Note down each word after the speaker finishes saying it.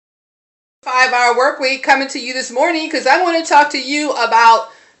5 Hour Work Week coming to you this morning because I want to talk to you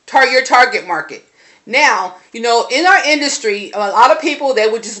about your target market. Now, in our industry, a lot of people, they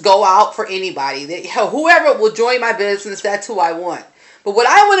would just go out for anybody. Whoever will join my business, that's who I want. But what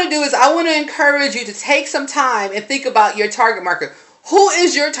I want to do is I want to encourage you to take some time and think about your target market. Who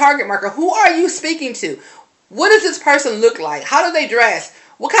is your target market? Who are you speaking to? What does this person look like? How do they dress?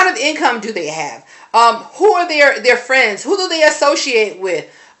 What kind of income do they have? Who are their friends? Who do they associate with?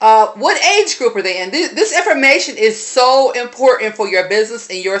 What age group are they in? This information is so important for your business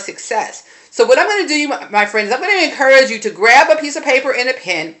and your success. So what I'm going to do, my friends, I'm going to encourage you to grab a piece of paper and a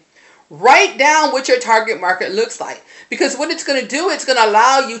pen. Write down what your target market looks like. Because what it's going to do, it's going to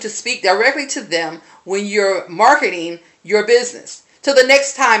allow you to speak directly to them when you're marketing your business. Till the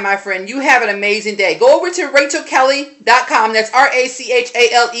next time, my friend, you have an amazing day. Go over to RachelKelley.com. That's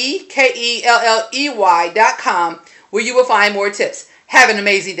RachelKelley.com, where you will find more tips. Have an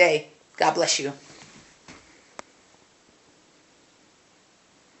amazing day. God bless you.